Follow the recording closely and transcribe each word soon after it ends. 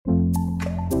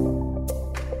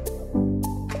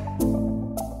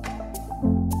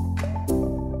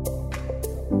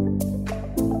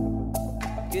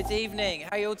Good evening.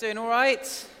 How are you all doing? All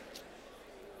right?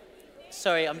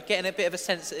 Sorry, I'm getting a bit of a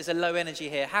sense that there's a low energy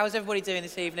here. How's everybody doing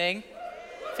this evening?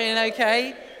 Feeling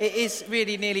okay? It is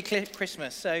really nearly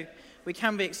Christmas, so we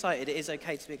can be excited. It is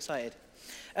okay to be excited.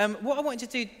 What I wanted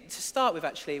to do to start with,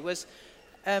 actually, was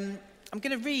I'm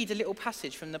going to read a little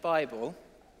passage from the Bible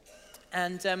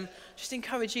and just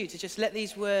encourage you to just let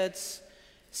these words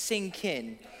sink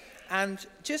in. And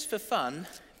just for fun,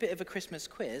 a bit of a Christmas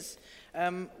quiz,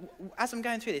 as I'm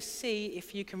going through this, see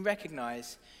if you can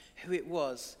recognize who it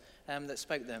was that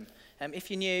spoke them. If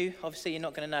you're new, obviously you're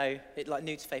not going to know, like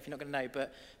new to faith, you're not going to know,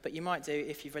 but you might do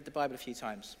if you've read the Bible a few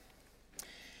times.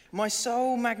 My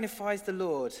soul magnifies the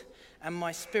Lord, and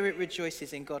my spirit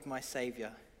rejoices in God my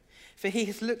Saviour. For he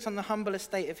has looked on the humble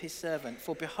estate of his servant,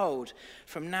 for behold,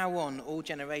 from now on all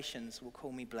generations will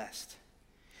call me blessed.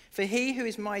 For he who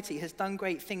is mighty has done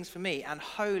great things for me, and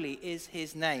holy is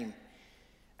his name.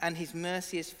 And his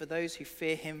mercy is for those who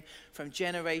fear him from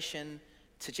generation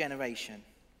to generation.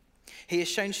 He has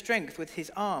shown strength with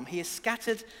his arm. He has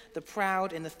scattered the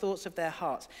proud in the thoughts of their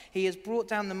hearts. He has brought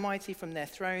down the mighty from their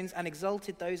thrones and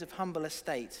exalted those of humble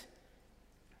estate.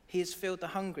 He has filled the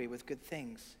hungry with good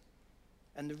things,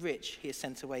 and the rich he has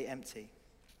sent away empty.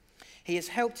 He has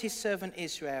helped his servant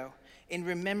Israel in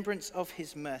remembrance of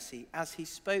his mercy, as he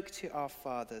spoke to our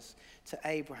fathers, to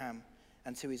Abraham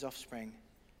and to his offspring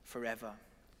forever.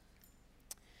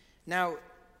 Now,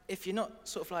 if you're not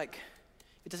sort of like,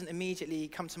 it doesn't immediately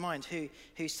come to mind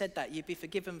who said that, you'd be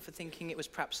forgiven for thinking it was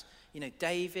perhaps,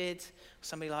 David, or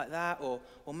somebody like that, or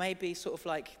maybe sort of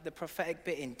like the prophetic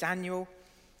bit in Daniel.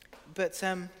 But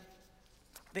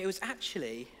it was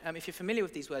actually, if you're familiar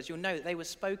with these words, you'll know that they were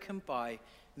spoken by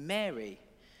Mary,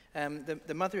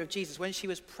 the mother of Jesus, when she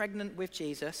was pregnant with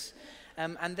Jesus.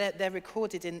 And they're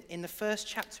recorded in the first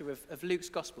chapter of Luke's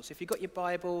Gospel. So if you've got your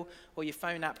Bible or your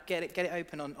phone app, get it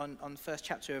open on the first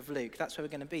chapter of Luke. That's where we're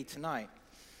going to be tonight.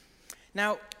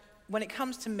 Now, when it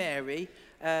comes to Mary,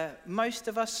 most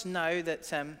of us know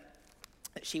that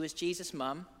she was Jesus'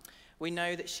 mum. We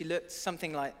know that she looked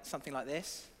something like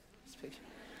this,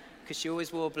 because she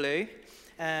always wore blue.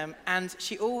 And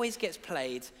she always gets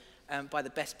played by the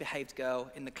best behaved girl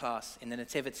in the class in the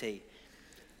Nativity.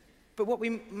 But what we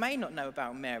may not know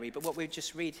about Mary, but what we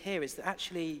just read here, is that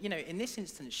actually, in this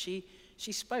instance, she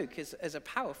spoke as a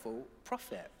powerful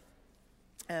prophet.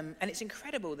 And it's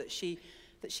incredible that she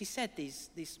said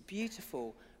these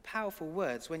beautiful, powerful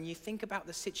words when you think about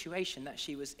the situation that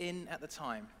she was in at the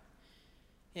time.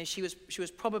 She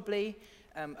was probably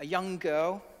a young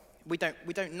girl. We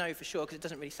don't know for sure because it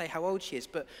doesn't really say how old she is,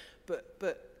 but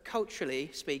culturally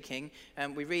speaking,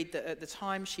 we read that at the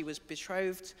time she was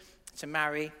betrothed to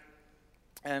marry.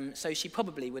 So she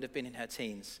probably would have been in her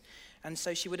teens. And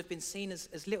so she would have been seen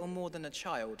as little more than a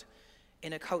child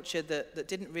in a culture that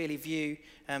didn't really view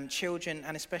children,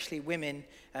 and especially women,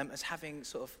 as having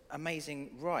sort of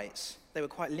amazing rights. They were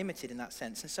quite limited in that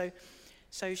sense. And so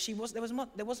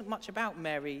there wasn't much about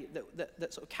Mary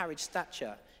that sort of carried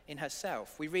stature in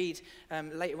herself. We read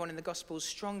later on in the Gospels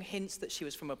strong hints that she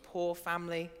was from a poor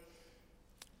family.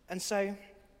 And so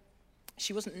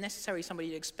she wasn't necessarily somebody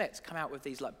you'd expect to come out with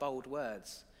these like bold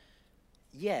words.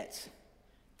 Yet,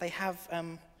 they have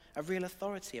a real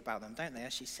authority about them, don't they,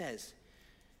 as she says.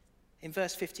 In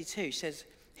verse 52, she says,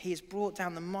 he has brought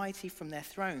down the mighty from their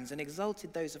thrones and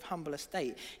exalted those of humble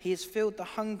estate. He has filled the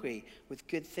hungry with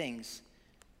good things,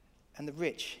 and the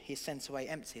rich he has sent away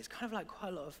empty. It's kind of like quite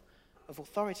a lot of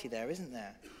authority there, isn't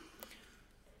there?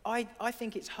 I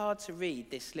think it's hard to read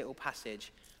this little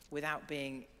passage without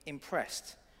being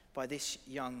impressed by this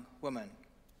young woman.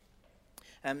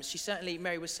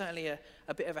 Mary was certainly a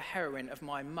bit of a heroine of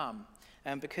my mum,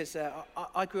 because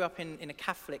I grew up in a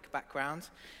Catholic background,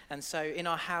 and so in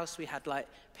our house we had like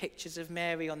pictures of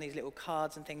Mary on these little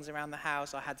cards and things around the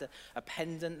house. I had a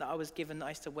pendant that I was given that I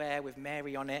used to wear with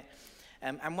Mary on it.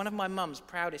 And one of my mum's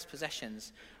proudest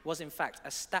possessions was in fact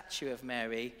a statue of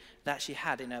Mary that she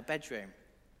had in her bedroom.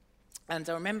 And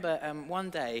I remember one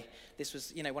day, this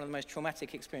was, one of the most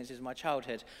traumatic experiences of my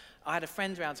childhood. I had a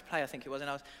friend around to play, I think it was,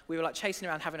 and we were like chasing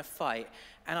around having a fight.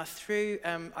 And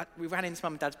we ran into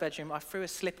Mum and Dad's bedroom. I threw a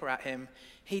slipper at him.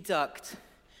 He ducked.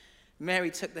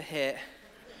 Mary took the hit.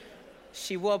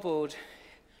 She wobbled.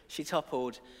 She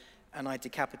toppled. And I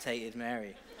decapitated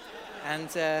Mary. And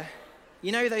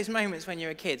those moments when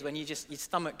you're a kid, when your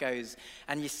stomach goes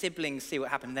and your siblings see what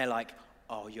happened, and they're like,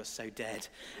 oh, you're so dead.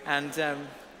 And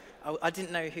I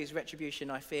didn't know whose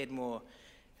retribution I feared more,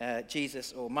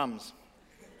 Jesus or Mum's.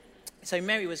 So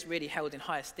Mary was really held in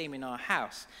high esteem in our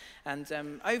house. And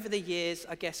over the years,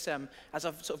 I guess, as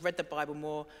I've sort of read the Bible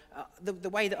more, the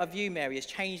way that I view Mary has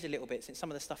changed a little bit since some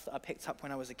of the stuff that I picked up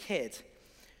when I was a kid.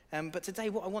 But today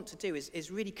what I want to do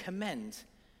is really commend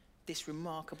this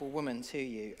remarkable woman to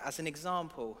you as an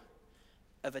example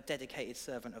of a dedicated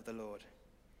servant of the Lord.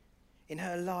 In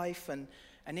her life and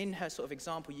in her sort of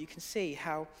example, you can see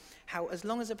how as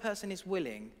long as a person is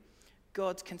willing,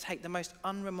 God can take the most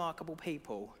unremarkable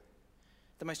people,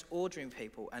 the most ordinary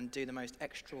people, and do the most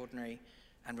extraordinary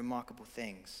and remarkable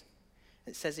things.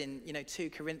 It says in 2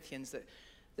 Corinthians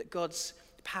that God's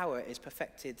power is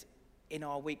perfected in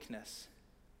our weakness.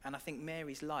 And I think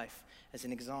Mary's life is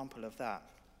an example of that.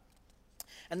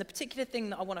 And the particular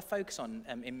thing that I want to focus on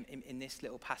in this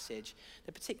little passage,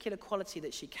 the particular quality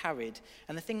that she carried,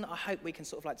 and the thing that I hope we can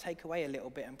sort of like take away a little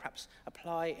bit and perhaps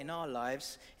apply in our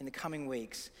lives in the coming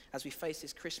weeks as we face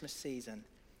this Christmas season,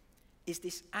 is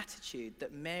this attitude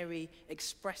that Mary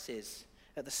expresses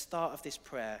at the start of this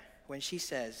prayer when she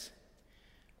says,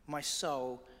 "My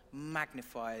soul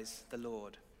magnifies the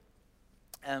Lord."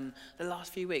 The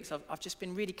last few weeks, I've just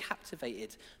been really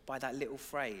captivated by that little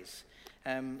phrase.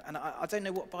 And I don't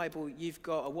know what Bible you've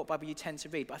got or what Bible you tend to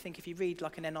read, but I think if you read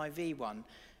like an NIV one,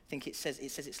 I think it says it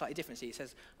slightly differently.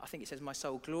 I think it says, "My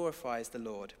soul glorifies the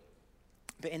Lord."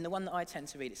 But in the one that I tend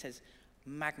to read, it says,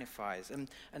 "magnifies." And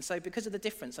so because of the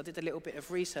difference, I did a little bit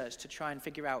of research to try and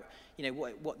figure out,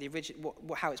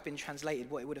 how it's been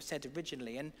translated, what it would have said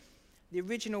originally. And the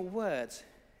original word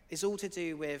is all to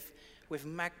do with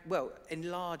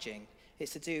enlarging.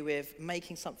 It's to do with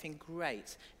making something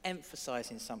great,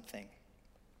 emphasizing something.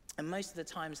 And most of the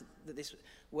times that this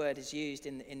word is used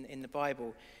in the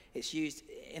Bible, it's used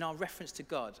in our reference to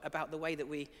God, about the way that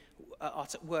we are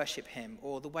to worship him,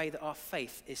 or the way that our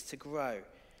faith is to grow.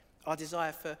 Our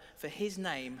desire for his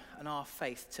name and our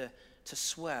faith to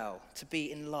swell, to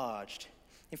be enlarged.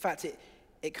 In fact,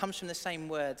 it comes from the same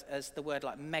word as the word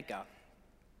like mega.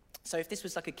 So if this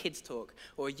was like a kids talk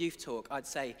or a youth talk, I'd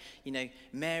say,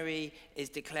 Mary is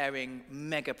declaring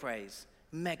mega praise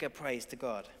to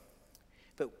God.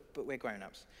 But we're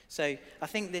grown-ups. So I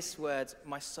think this word,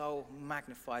 "my soul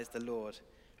magnifies the Lord,"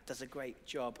 does a great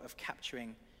job of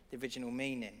capturing the original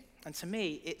meaning. And to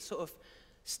me, it sort of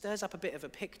stirs up a bit of a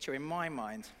picture in my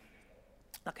mind,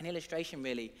 like an illustration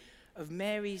really, of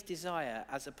Mary's desire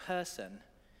as a person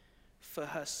for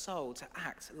her soul to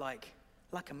act like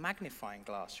a magnifying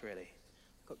glass, really.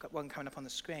 Got one coming up on the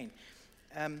screen.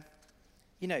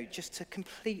 Just to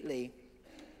completely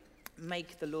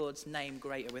make the Lord's name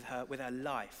greater with her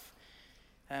life.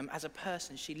 As a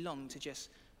person, she longed to just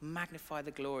magnify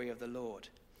the glory of the Lord.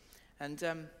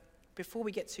 And before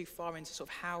we get too far into sort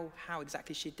of how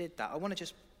exactly she did that, I want to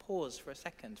just pause for a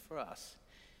second for us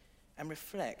and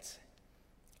reflect.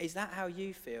 Is that how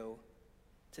you feel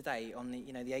today on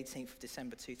the 18th of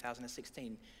December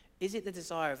 2016? Is it the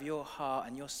desire of your heart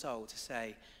and your soul to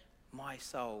say, "My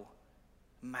soul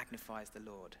magnifies the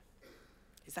Lord"?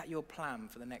 Is that your plan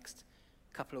for the next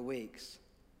couple of weeks?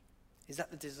 Is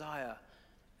that the desire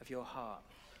of your heart?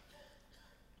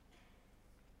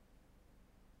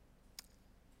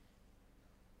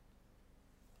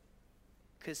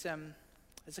 Because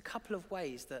there's a couple of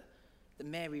ways that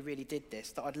Mary really did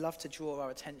this that I'd love to draw our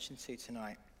attention to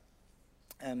tonight.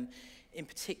 In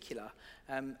particular,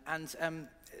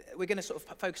 we're going to sort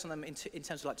of focus on them in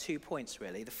terms of like 2 points,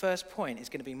 really. The first point is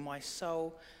going to be my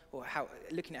soul, or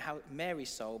looking at how Mary's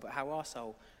soul, but how our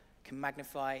soul can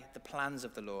magnify the plans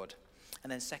of the Lord.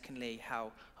 And then secondly,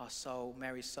 how our soul,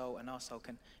 Mary's soul, and our soul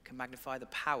can magnify the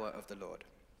power of the Lord.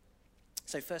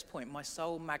 So first point, my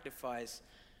soul magnifies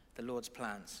the Lord's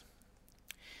plans.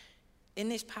 In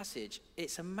this passage,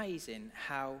 it's amazing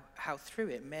how through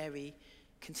it Mary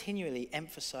continually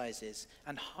emphasizes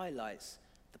and highlights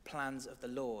the plans of the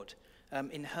Lord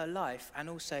in her life and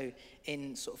also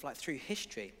in sort of like through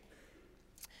history.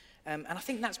 And I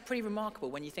think that's pretty remarkable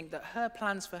when you think that her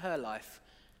plans for her life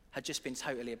had just been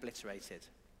totally obliterated.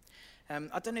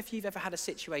 I don't know if you've ever had a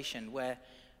situation where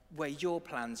your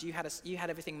plans, you had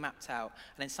everything mapped out,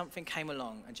 and then something came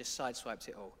along and just sideswiped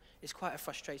it all. It's quite a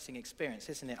frustrating experience,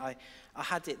 isn't it? I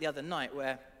had it the other night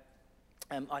where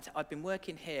I'd been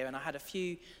working here, and I had a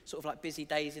few sort of like busy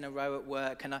days in a row at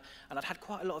work, and I'd had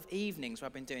quite a lot of evenings where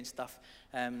I've been doing stuff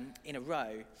in a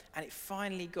row, and it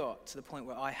finally got to the point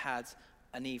where I had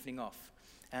an evening off.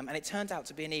 And it turned out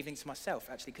to be an evening to myself,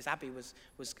 actually, because Abby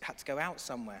had to go out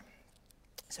somewhere.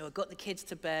 So I got the kids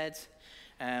to bed,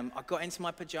 I got into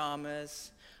my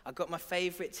pajamas, I got my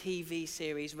favourite TV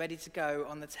series ready to go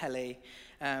on the telly,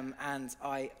 and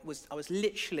I was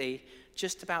literally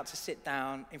just about to sit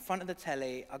down in front of the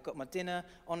telly. I got my dinner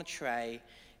on a tray.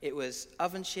 It was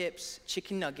oven chips,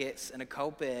 chicken nuggets, and a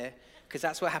cold beer, because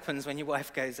that's what happens when your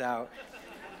wife goes out.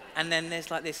 And then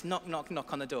there's like this knock, knock,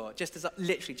 knock on the door, just as I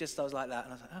was like that,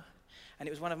 and I was like, oh. and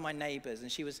it was one of my neighbours,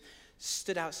 and she was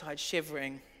stood outside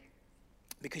shivering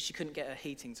because she couldn't get her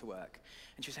heating to work.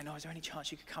 And she was saying, "Oh, is there any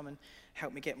chance you could come and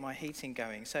help me get my heating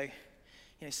going?" So,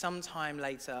 sometime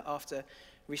later, after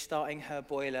restarting her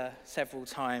boiler several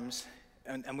times,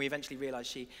 and we eventually realised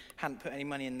she hadn't put any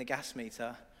money in the gas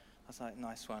meter, I was like,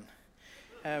 nice one.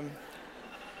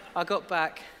 I got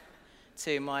back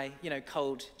to my,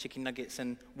 cold chicken nuggets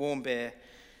and warm beer.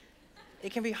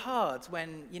 It can be hard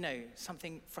when,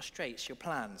 something frustrates your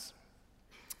plans,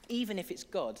 even if it's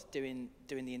God doing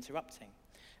the interrupting.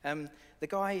 The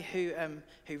guy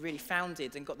who really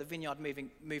founded and got the Vineyard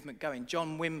movement going,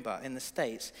 John Wimber in the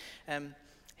States,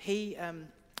 he,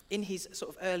 in his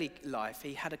sort of early life,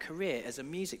 he had a career as a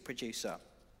music producer.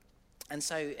 And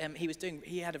so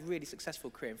he had a really successful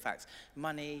career, in fact.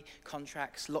 Money,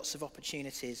 contracts, lots of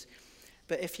opportunities.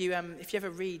 But if you ever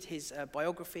read his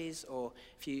biographies, or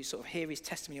if you sort of hear his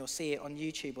testimony or see it on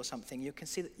YouTube or something,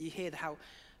 you hear how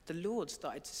the Lord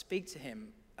started to speak to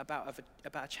him about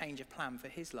a change of plan for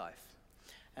his life.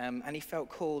 And he felt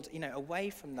called, away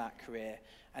from that career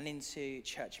and into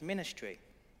church ministry.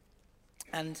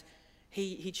 And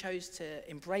he chose to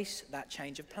embrace that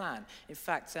change of plan. In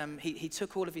fact, he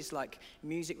took all of his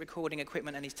music recording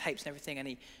equipment and his tapes and everything,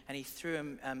 and he threw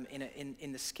them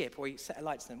in the skip, or he set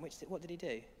alight to them. What did he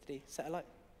do? Did he set alight?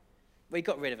 Well, he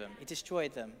got rid of them. He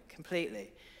destroyed them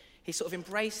completely. He sort of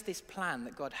embraced this plan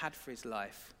that God had for his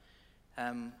life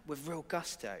with real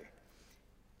gusto.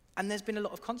 And there's been a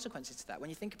lot of consequences to that. When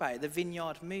you think about it, the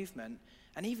Vineyard movement,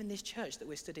 and even this church that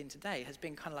we're stood in today, has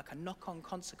been kind of like a knock-on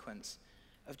consequence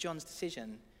of John's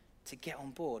decision to get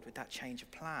on board with that change of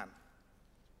plan.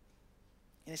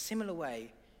 In a similar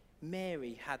way,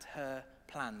 Mary had her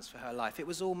plans for her life. It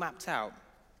was all mapped out.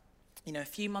 A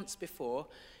few months before,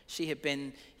 she had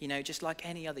been, just like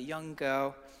any other young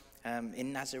girl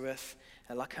in Nazareth,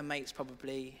 like her mates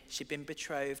probably. She'd been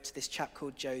betrothed to this chap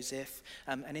called Joseph.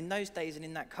 And in those days and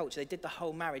in that culture, they did the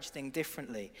whole marriage thing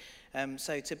differently.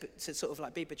 So to sort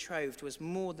of be betrothed was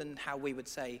more than how we would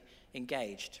say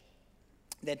engaged.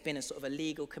 There'd been a sort of a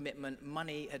legal commitment.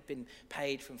 Money had been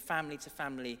paid from family to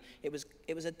family. It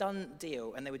was a done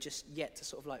deal, and they were just yet to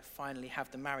sort of finally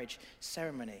have the marriage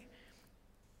ceremony.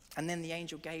 And then the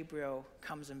angel Gabriel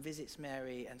comes and visits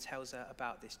Mary and tells her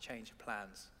about this change of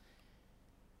plans.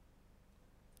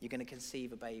 You're going to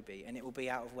conceive a baby, and it will be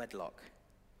out of wedlock.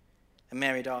 And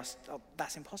Mary had asked, "Oh,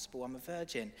 that's impossible, I'm a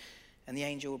virgin." And the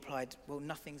angel replied, "Well,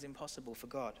 nothing's impossible for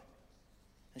God."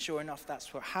 And sure enough,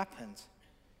 that's what happened.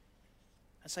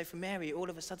 And so for Mary, all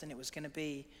of a sudden, it was going to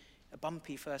be a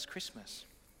bumpy first Christmas,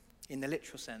 in the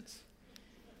literal sense.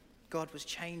 God was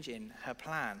changing her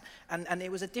plan. And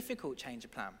it was a difficult change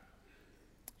of plan.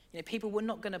 People were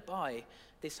not going to buy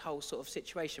this whole sort of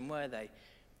situation, were they?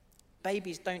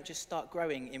 Babies don't just start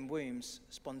growing in wombs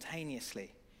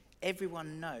spontaneously.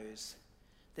 Everyone knows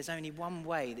there's only one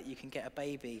way that you can get a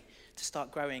baby to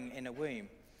start growing in a womb.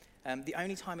 The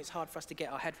only time it's hard for us to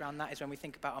get our head around that is when we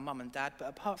think about our mum and dad. But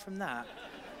apart from that,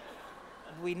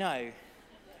 we know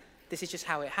this is just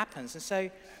how it happens. And so,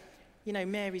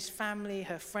 Mary's family,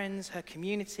 her friends, her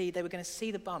community, they were going to see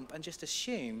the bump and just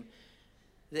assume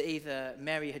that either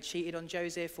Mary had cheated on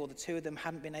Joseph or the two of them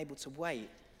hadn't been able to wait.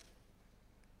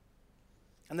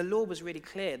 And the law was really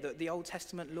clear. The Old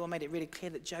Testament law made it really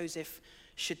clear that Joseph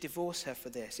should divorce her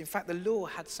for this. In fact, the law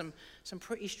had some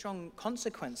pretty strong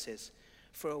consequences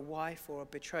for a wife or a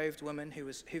betrothed woman who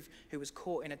was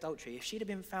caught in adultery. If she'd have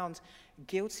been found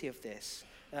guilty of this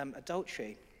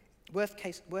adultery, worst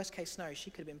case scenario, she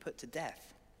could have been put to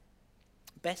death.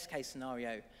 Best case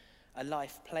scenario, a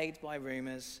life plagued by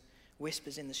rumors,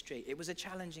 whispers in the street. It was a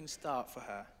challenging start for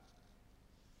her.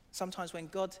 Sometimes when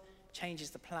God changes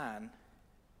the plan,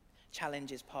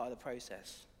 challenge is part of the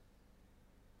process.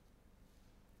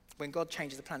 When God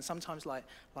changes the plan, sometimes like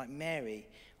Mary,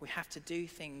 we have to do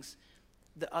things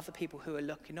that other people who are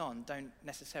looking on don't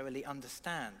necessarily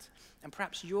understand. And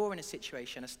perhaps you're in a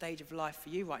situation, a stage of life for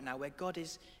you right now, where God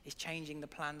is changing the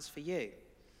plans for you.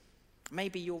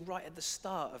 Maybe you're right at the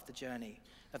start of the journey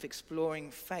of exploring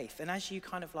faith. And as you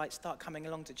kind of start coming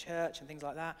along to church and things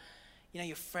like that,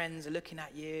 your friends are looking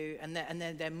at you and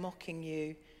they're mocking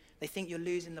you. They think you're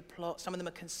losing the plot. Some of them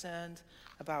are concerned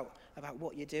about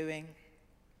what you're doing.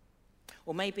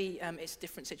 Or maybe it's a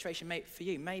different situation for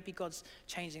you. Maybe God's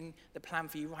changing the plan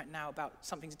for you right now about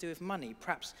something to do with money.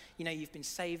 Perhaps, you've been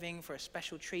saving for a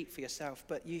special treat for yourself,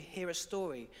 but you hear a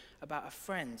story about a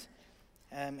friend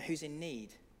who's in need,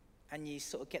 and you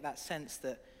sort of get that sense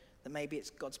that maybe it's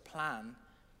God's plan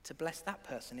to bless that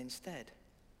person instead.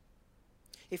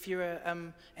 If you're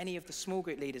any of the small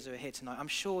group leaders who are here tonight, I'm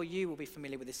sure you will be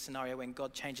familiar with this scenario when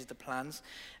God changes the plans,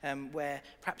 where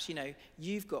perhaps,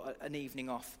 you've got an evening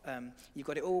off. You've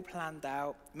got it all planned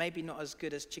out, maybe not as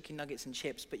good as chicken nuggets and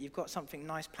chips, but you've got something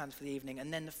nice planned for the evening,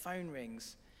 and then the phone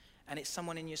rings, and it's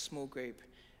someone in your small group,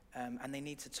 and they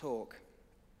need to talk.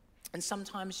 And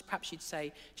sometimes perhaps you'd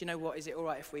say, do you know what, is it all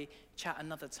right if we chat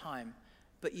another time?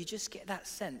 But you just get that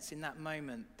sense in that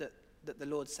moment that the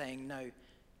Lord's saying, no,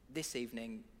 this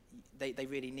evening, they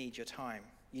really need your time.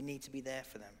 You need to be there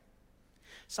for them.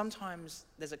 Sometimes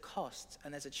there's a cost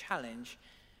and there's a challenge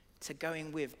to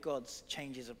going with God's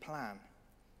changes of plan.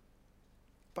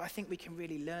 But I think we can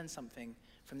really learn something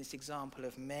from this example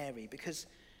of Mary, because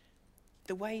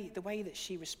the way that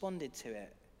she responded to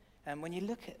it, and when you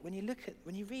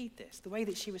read this, the way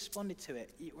that she responded to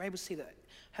it, you're able to see that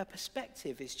her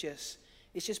perspective is just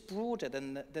broader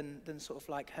than sort of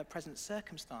like her present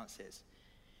circumstances.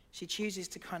 She chooses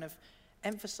to kind of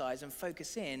emphasize and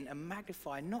focus in and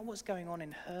magnify not what's going on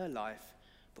in her life,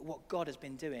 but what God has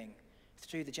been doing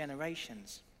through the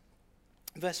generations.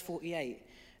 Verse 48,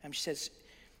 she says,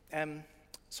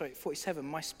 47,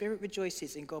 my spirit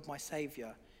rejoices in God my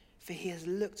Saviour, for he has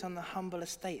looked on the humble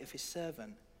estate of his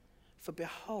servant. For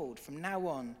behold, from now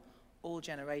on, all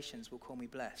generations will call me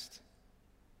blessed.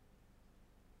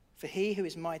 For he who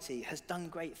is mighty has done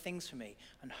great things for me,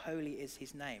 and holy is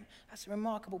his name. That's a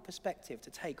remarkable perspective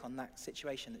to take on that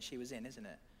situation that she was in, isn't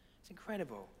it? It's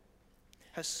incredible.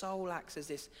 Her soul acts as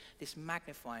this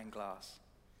magnifying glass,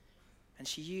 and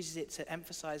she uses it to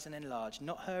emphasize and enlarge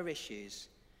not her issues,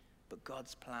 but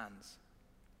God's plans.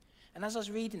 And as I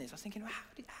was reading this, I was thinking, well,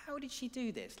 how did she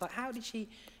do this? Like, how did she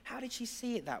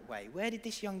see it that way? Where did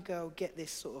this young girl get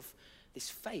this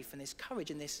faith and this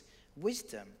courage and this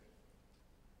wisdom?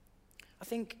 I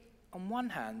think on one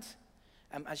hand,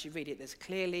 as you read it, there's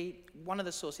clearly, one of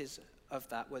the sources of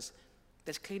that was,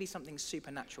 there's clearly something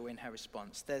supernatural in her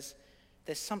response. There's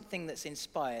something that's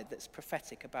inspired, that's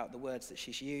prophetic about the words that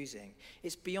she's using.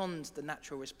 It's beyond the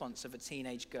natural response of a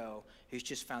teenage girl who's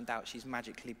just found out she's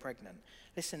magically pregnant.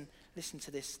 Listen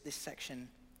to this section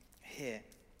here.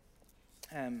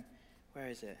 Where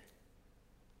is it?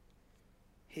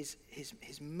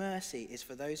 His mercy is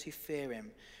for those who fear him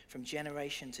from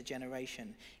generation to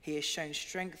generation. He has shown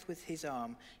strength with his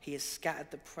arm. He has scattered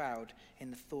the proud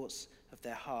in the thoughts of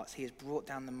their hearts. He has brought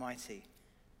down the mighty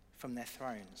from their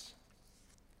thrones.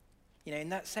 In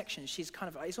that section, she's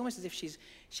it's almost as if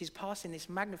she's passing this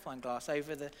magnifying glass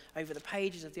over the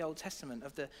pages of the Old Testament,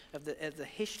 of the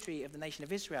history of the nation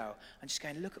of Israel, and just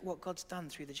going, look at what God's done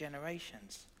through the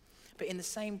generations. But in the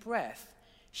same breath,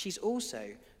 she's also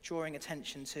drawing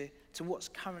attention to what's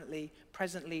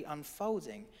presently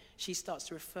unfolding. She starts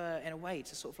to refer in a way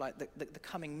to sort of like the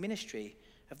coming ministry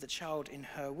of the child in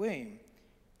her womb.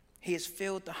 He has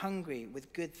filled the hungry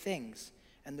with good things,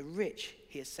 and the rich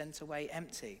he has sent away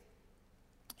empty.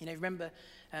 Remember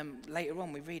later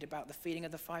on we read about the feeding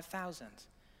of the 5,000,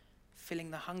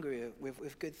 filling the hungry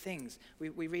with good things.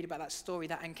 We read about that story,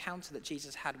 that encounter that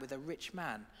Jesus had with a rich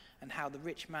man, and how the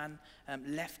rich man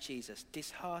left Jesus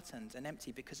disheartened and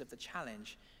empty because of the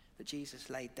challenge that Jesus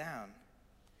laid down.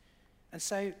 And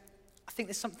so I think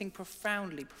there's something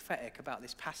profoundly prophetic about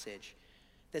this passage.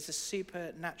 There's a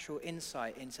supernatural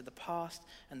insight into the past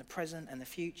and the present and the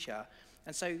future.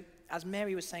 And so as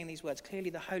Mary was saying these words, clearly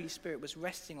the Holy Spirit was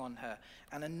resting on her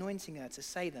and anointing her to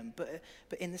say them. But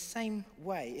in the same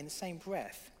way, in the same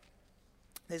breath,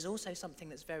 there's also something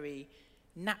that's very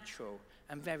natural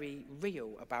and very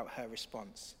real about her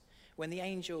response. When the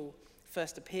angel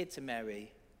first appeared to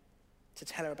Mary to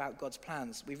tell her about God's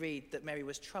plans, we read that Mary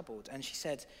was troubled, and she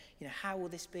said, how will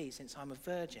this be since I'm a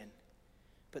virgin?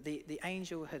 But the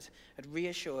angel had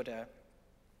reassured her,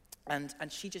 and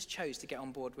she just chose to get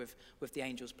on board with the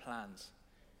angel's plans.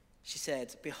 She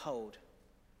said, behold,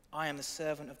 I am the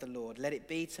servant of the Lord. Let it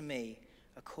be to me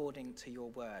according to your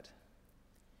word.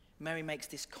 Mary makes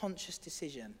this conscious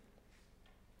decision.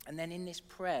 And then in this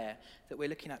prayer that we're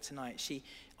looking at tonight,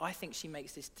 I think she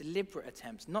makes this deliberate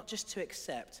attempt, not just to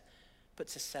accept, but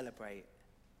to celebrate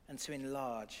and to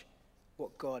enlarge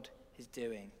what God is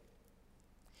doing.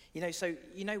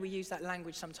 We use that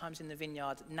language sometimes in the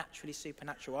Vineyard, naturally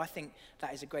supernatural. I think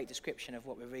that is a great description of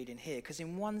what we're reading here, because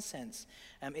in one sense,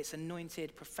 it's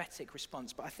anointed, prophetic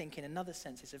response, but I think in another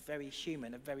sense, it's a very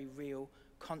human, a very real,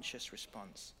 conscious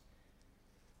response.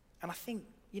 And I think,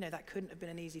 that couldn't have been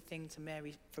an easy thing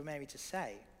for Mary to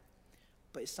say,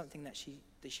 but it's something that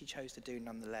she chose to do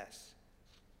nonetheless.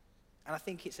 And I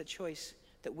think it's a choice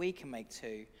that we can make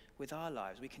too with our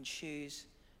lives. We can choose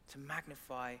to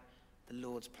magnify the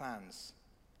Lord's plans.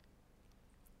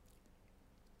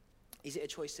 Is it a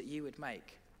choice that you would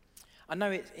make? I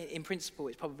know in principle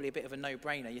it's probably a bit of a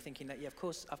no-brainer. You're thinking that, yeah, of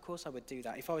course I would do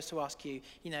that. If I was to ask you,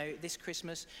 this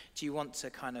Christmas, do you want to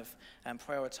kind of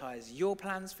prioritize your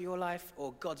plans for your life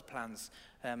or God's plans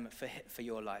for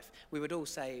your life? We would all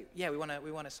say, yeah, we want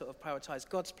to sort of prioritize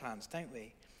God's plans, don't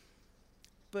we?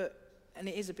 And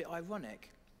it is a bit ironic.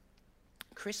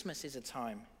 Christmas is a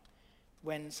time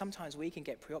when sometimes we can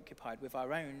get preoccupied with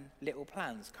our own little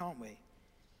plans, can't we?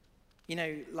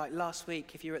 Like last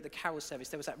week, if you were at the carol service,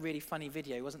 there was that really funny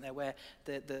video, wasn't there, where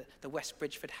the West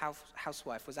Bridgford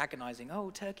housewife was agonizing, oh,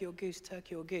 turkey or goose,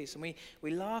 and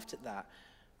we laughed at that.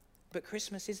 But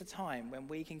Christmas is a time when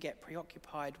we can get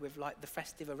preoccupied with like the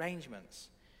festive arrangements.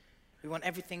 We want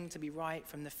everything to be right,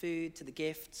 from the food to the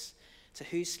gifts, to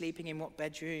who's sleeping in what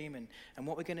bedroom, and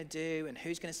what we're going to do, and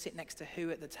who's going to sit next to who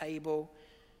at the table,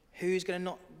 who's going to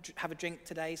not have a drink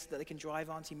today so that they can drive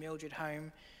Auntie Mildred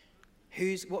home,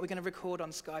 what we're going to record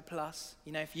on Sky Plus.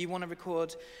 If you want to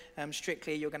record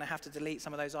Strictly, you're going to have to delete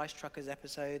some of those Ice Truckers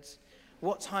episodes.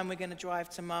 What time we're going to drive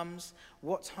to Mum's,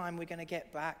 what time we're going to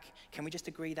get back. Can we just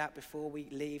agree that before we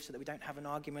leave so that we don't have an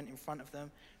argument in front of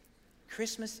them?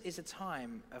 Christmas is a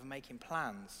time of making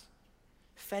plans,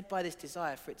 fed by this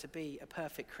desire for it to be a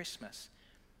perfect Christmas.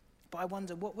 But I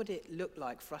wonder, what would it look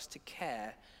like for us to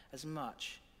care as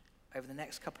much over the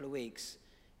next couple of weeks,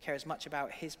 care as much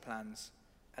about his plans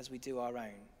as we do our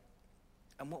own?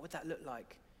 And what would that look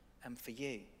like for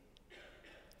you?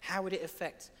 How would it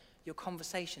affect your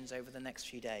conversations over the next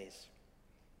few days?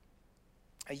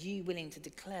 Are you willing to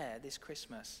declare this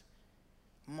Christmas,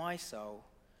 my soul,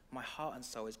 my heart and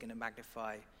soul is going to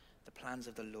magnify the plans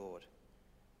of the Lord?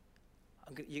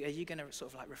 Are you going to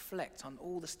sort of like reflect on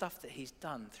all the stuff that he's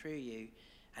done through you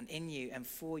and in you and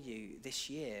for you this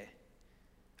year,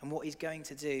 and what he's going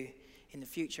to do in the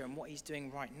future and what he's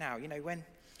doing right now?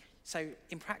 So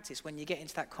in practice, when you get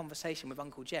into that conversation with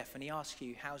Uncle Jeff and he asks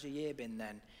you, how's your year been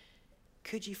then?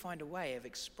 Could you find a way of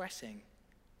expressing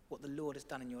what the Lord has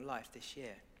done in your life this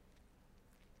year?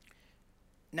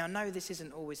 Now, no, this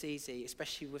isn't always easy,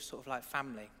 especially with sort of like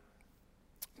family.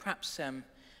 Perhaps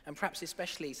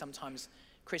especially sometimes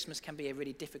Christmas can be a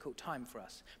really difficult time for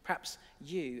us. Perhaps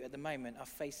you at the moment are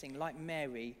facing, like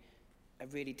Mary, a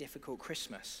really difficult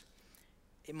Christmas.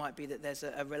 It might be that there's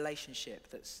a relationship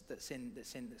that's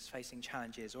facing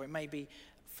challenges, or it may be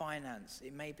finance,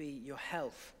 it may be your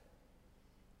health.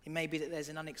 It may be that there's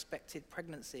an unexpected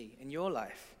pregnancy in your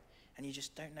life and you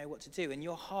just don't know what to do, and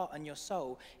your heart and your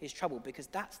soul is troubled because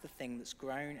that's the thing that's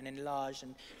grown and enlarged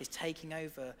and is taking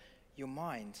over your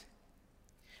mind.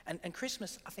 And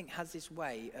Christmas, I think, has this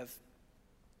way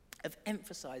of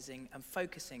emphasizing and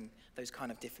focusing those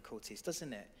kind of difficulties,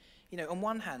 doesn't it? On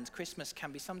one hand, Christmas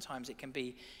can be, sometimes it can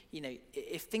be,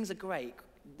 if things are great,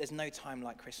 there's no time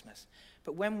like Christmas.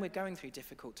 But when we're going through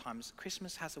difficult times,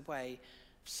 Christmas has a way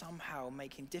of somehow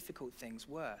making difficult things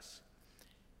worse.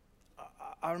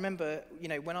 I remember,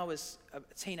 when I was a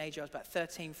teenager, I was about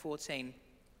 13, 14.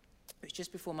 It was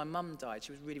just before my mum died.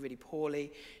 She was really, really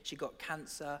poorly. She got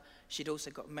cancer. She'd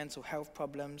also got mental health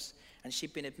problems, and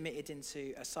she'd been admitted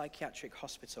into a psychiatric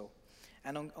hospital.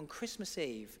 And on Christmas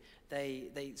Eve,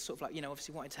 they sort of like,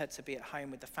 obviously wanted her to be at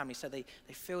home with the family. So they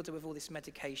filled her with all this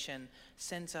medication,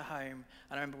 sent her home.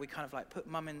 And I remember we kind of like put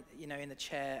mum in, in the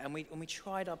chair, and we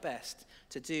tried our best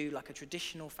to do like a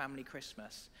traditional family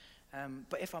Christmas.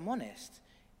 But if I'm honest,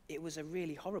 it was a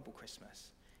really horrible Christmas.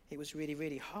 It was really,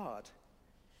 really hard.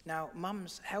 Now,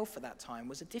 Mum's health at that time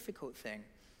was a difficult thing,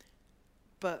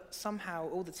 but somehow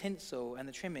all the tinsel and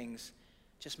the trimmings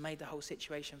just made the whole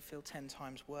situation feel 10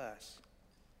 times worse.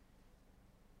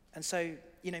 And so,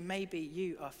 maybe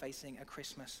you are facing a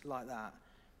Christmas like that.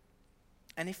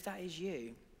 And if that is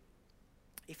you,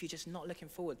 if you're just not looking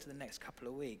forward to the next couple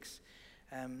of weeks,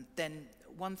 then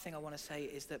one thing I want to say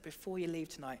is that before you leave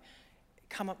tonight,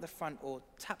 come up the front or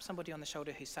tap somebody on the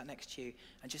shoulder who's sat next to you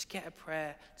and just get a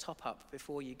prayer top up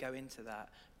before you go into that.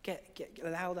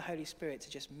 Allow the Holy Spirit to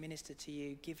just minister to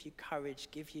you, give you courage,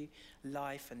 give you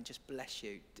life, and just bless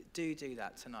you. Do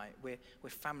that tonight. We're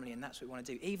family, and that's what we want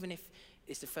to do. Even if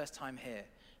it's the first time here,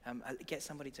 get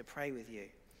somebody to pray with you.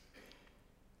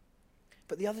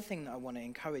 But the other thing that I want to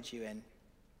encourage you in,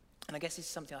 and I guess this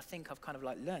is something I think I've kind of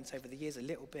like learnt over the years a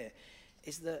little bit,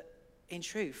 is that in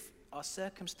truth, our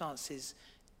circumstances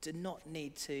do not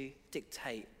need to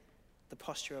dictate the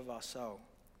posture of our soul.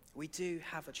 We do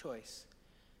have a choice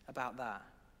about that.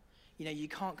 You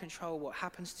can't control what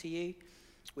happens to you.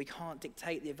 We can't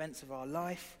dictate the events of our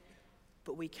life,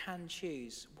 but we can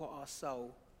choose what our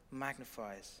soul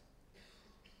magnifies.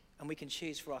 And we can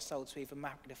choose for our soul to either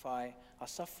magnify our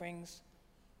sufferings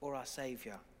or our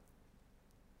Saviour.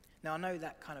 Now, I know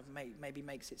that kind of maybe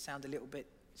makes it sound a little bit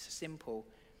simple,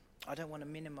 I don't want to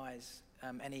minimize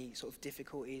any sort of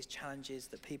difficulties, challenges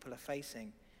that people are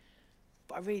facing.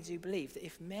 But I really do believe that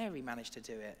if Mary managed to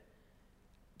do it,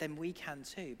 then we can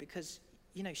too, because,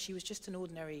 she was just an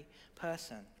ordinary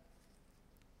person.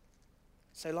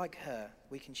 So like her,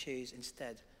 we can choose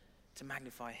instead to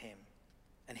magnify him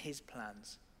and his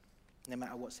plans, no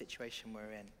matter what situation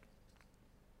we're in.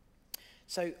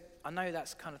 So I know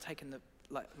that's kind of taken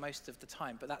most of the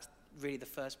time, but that's really the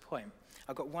first point.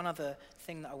 I've got one other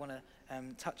thing that I want to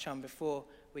touch on before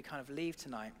we kind of leave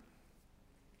tonight.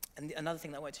 And another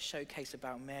thing that I wanted to showcase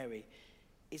about Mary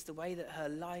is the way that her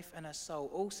life and her soul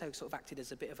also sort of acted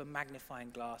as a bit of a magnifying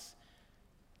glass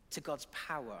to God's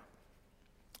power,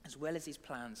 as well as his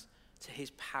plans to his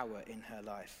power in her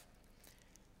life.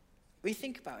 When you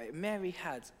think about it, Mary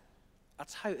had a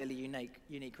totally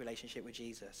unique relationship with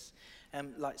Jesus.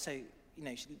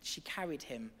 She carried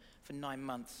him for 9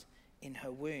 months in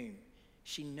her womb.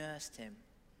 She nursed him.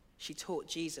 She taught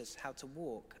Jesus how to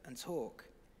walk and talk.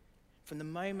 From the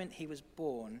moment he was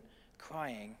born,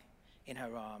 crying in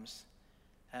her arms,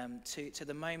 to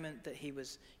the moment that he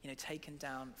was, taken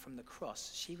down from the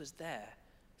cross, she was there,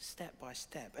 step by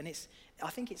step. And I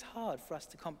think it's hard for us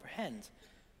to comprehend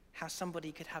how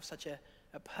somebody could have such a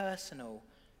personal,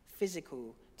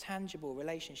 physical, tangible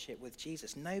relationship with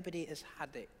Jesus. Nobody has had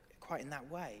it quite in that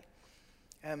way.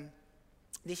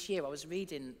 This year I was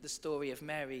reading the story of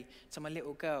Mary to my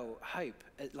little girl, Hope,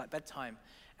 at bedtime.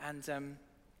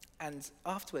 And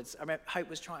afterwards, I remember Hope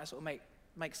was trying to sort of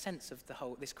make sense of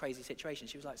this crazy situation.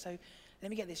 She was like, so let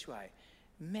me get this right.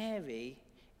 Mary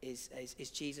is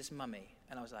Jesus' mummy.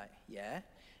 And I was like, yeah.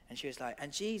 And she was like,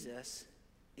 and Jesus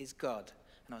is God.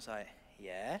 And I was like,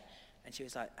 yeah. And she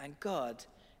was like, and God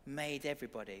made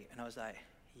everybody. And I was like,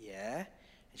 yeah. And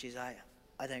she's like,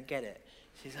 I don't get it.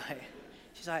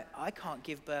 She's like, I can't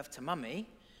give birth to mummy,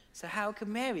 so how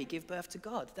can Mary give birth to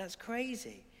God? That's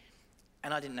crazy.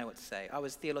 And I didn't know what to say. I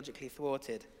was theologically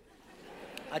thwarted.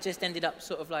 I just ended up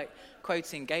sort of like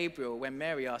quoting Gabriel when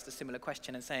Mary asked a similar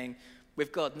question and saying,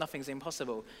 with God, nothing's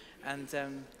impossible. And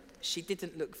she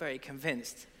didn't look very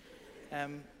convinced.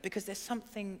 Because there's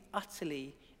something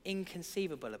utterly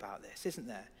inconceivable about this, isn't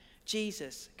there?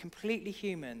 Jesus, completely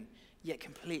human, yet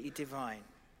completely divine.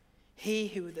 He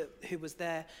who was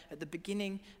there at the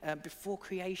beginning, before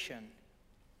creation,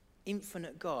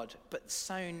 infinite God, but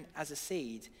sown as a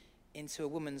seed into a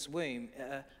woman's womb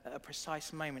at a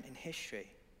precise moment in history.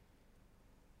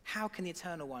 How can the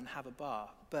Eternal One have a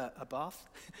bath?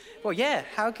 Well, yeah,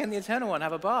 how can the Eternal One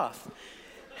have a bath?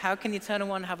 How can the Eternal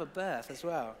One have a birth as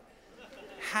well?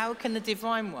 How can the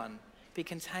Divine One be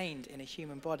contained in a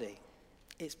human body?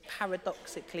 It's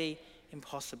paradoxically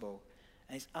impossible,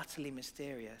 and it's utterly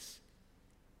mysterious.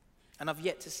 And I've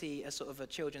yet to see a sort of a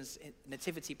children's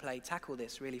nativity play tackle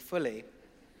this really fully.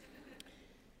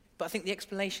 But I think the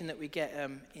explanation that we get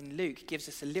in Luke gives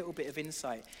us a little bit of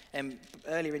insight.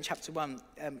 Earlier in chapter 1,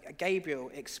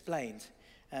 Gabriel explained,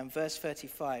 verse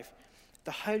 35,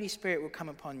 the Holy Spirit will come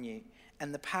upon you,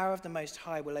 and the power of the Most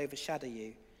High will overshadow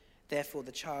you. Therefore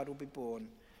the child to be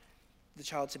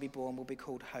born will be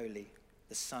called Holy,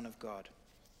 the Son of God.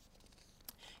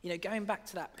 Going back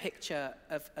to that picture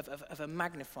of a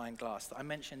magnifying glass that I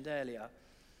mentioned earlier,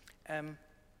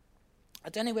 I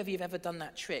don't know whether you've ever done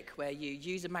that trick where you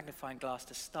use a magnifying glass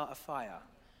to start a fire.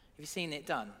 Have you seen it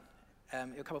done?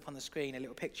 It'll come up on the screen, a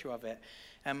little picture of it.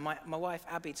 My wife,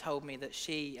 Abby, told me that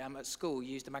she, at school,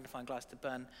 used a magnifying glass to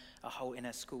burn a hole in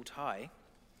her school tie.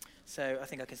 So I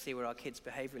think I can see where our kids'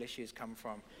 behavioural issues come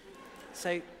from.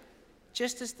 So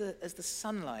just as the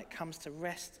sunlight comes to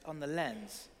rest on the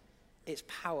lens, its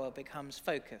power becomes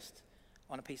focused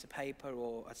on a piece of paper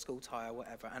or a school tie or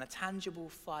whatever, and a tangible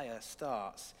fire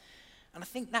starts. And I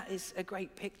think that is a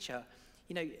great picture.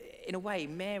 In a way,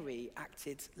 Mary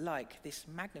acted like this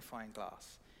magnifying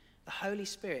glass. The Holy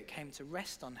Spirit came to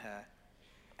rest on her,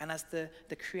 and as the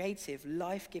creative,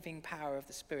 life-giving power of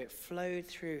the Spirit flowed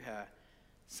through her,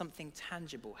 something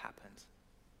tangible happened.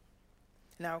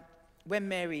 Now, when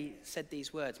Mary said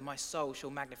these words, my soul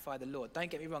shall magnify the Lord, don't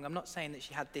get me wrong, I'm not saying that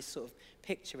she had this sort of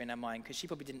picture in her mind, because she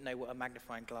probably didn't know what a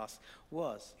magnifying glass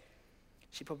was.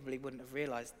 She probably wouldn't have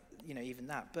realized, even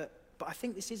that. But I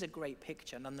think this is a great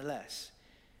picture, nonetheless,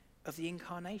 of the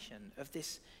incarnation, of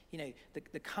this,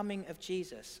 the coming of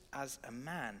Jesus as a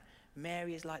man.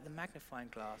 Mary is like the magnifying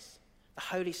glass. The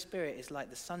Holy Spirit is like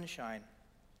the sunshine,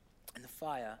 and the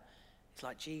fire is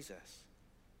like Jesus.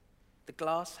 The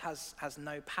glass has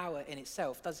no power in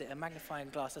itself, does it? A magnifying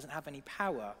glass doesn't have any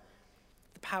power.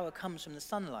 The power comes from the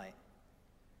sunlight.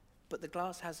 But the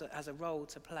glass has a role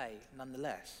to play,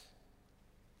 nonetheless.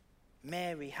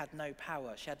 Mary had no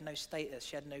power. She had no status.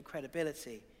 She had no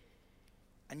credibility.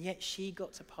 And yet she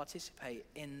got to participate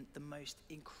in the most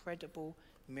incredible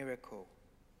miracle.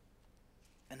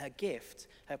 And her gift,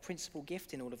 her principal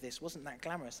gift in all of this, wasn't that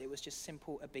glamorous. It was just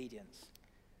simple obedience.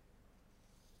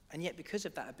 And yet because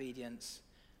of that obedience,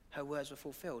 her words were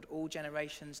fulfilled. All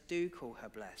generations do call her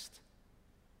blessed.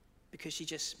 Because she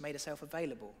just made herself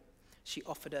available. She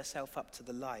offered herself up to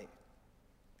the light.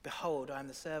 Behold, I am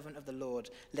the servant of the Lord.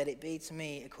 Let it be to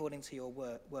me according to your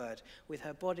word. With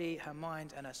her body, her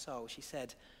mind, and her soul, she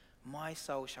said, my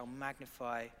soul shall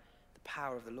magnify the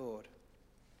power of the Lord.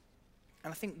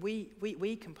 And I think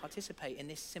we can participate in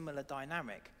this similar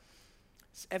dynamic.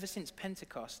 Ever since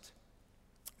Pentecost,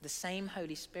 the same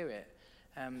Holy Spirit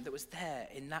that was there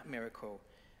in that miracle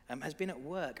has been at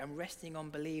work and resting on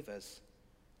believers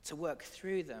to work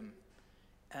through them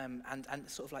and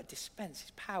sort of like dispense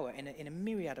his power in a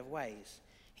myriad of ways.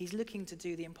 He's looking to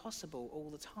do the impossible all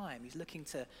the time. He's looking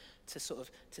to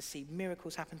see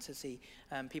miracles happen, to see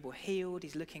people healed.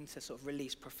 He's looking to sort of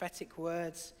release prophetic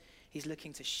words. He's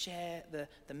looking to share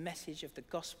the message of the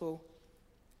gospel.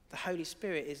 The Holy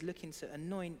Spirit is looking to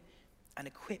anoint and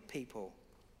equip people.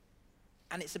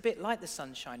 And it's a bit like the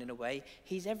sunshine in a way.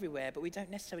 He's everywhere, but we don't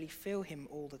necessarily feel him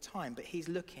all the time. But he's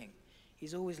looking.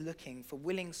 He's always looking for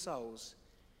willing souls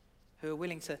who are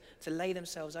willing to lay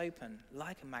themselves open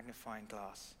like a magnifying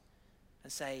glass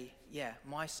and say, yeah,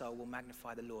 my soul will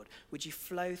magnify the Lord. Would you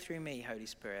flow through me, Holy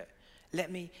Spirit?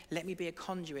 Let me be a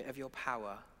conduit of your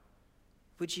power.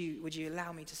 Would you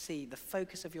allow me to see the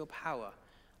focus of your power?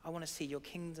 I want to see your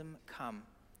kingdom come.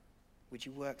 Would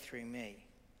you work through me?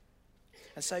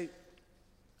 And so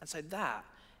that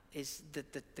is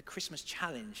the Christmas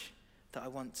challenge that I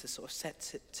want to sort of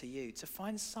set to you, to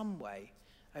find some way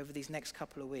over these next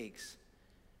couple of weeks,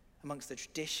 amongst the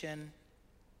tradition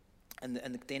and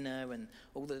the dinner and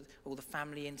all the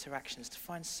family interactions, to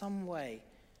find some way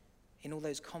in all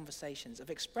those conversations of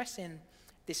expressing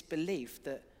this belief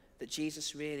that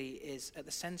Jesus really is at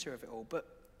the center of it all. But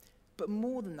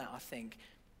more than that, I think,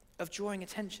 of drawing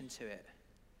attention to it,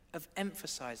 of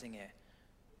emphasizing it,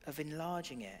 of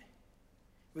enlarging it,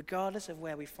 regardless of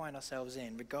where we find ourselves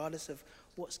in, regardless of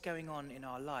what's going on in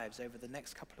our lives over the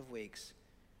next couple of weeks,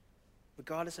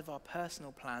 regardless of our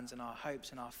personal plans and our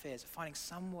hopes and our fears, of finding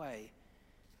some way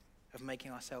of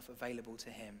making ourselves available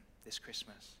to him this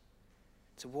Christmas,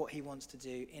 to what he wants to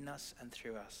do in us and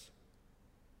through us.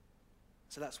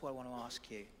 So that's what I want to ask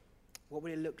you. What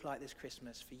would it look like this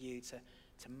Christmas for you to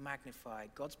magnify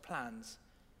God's plans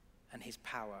and his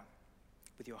power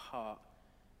with your heart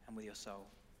and with your soul?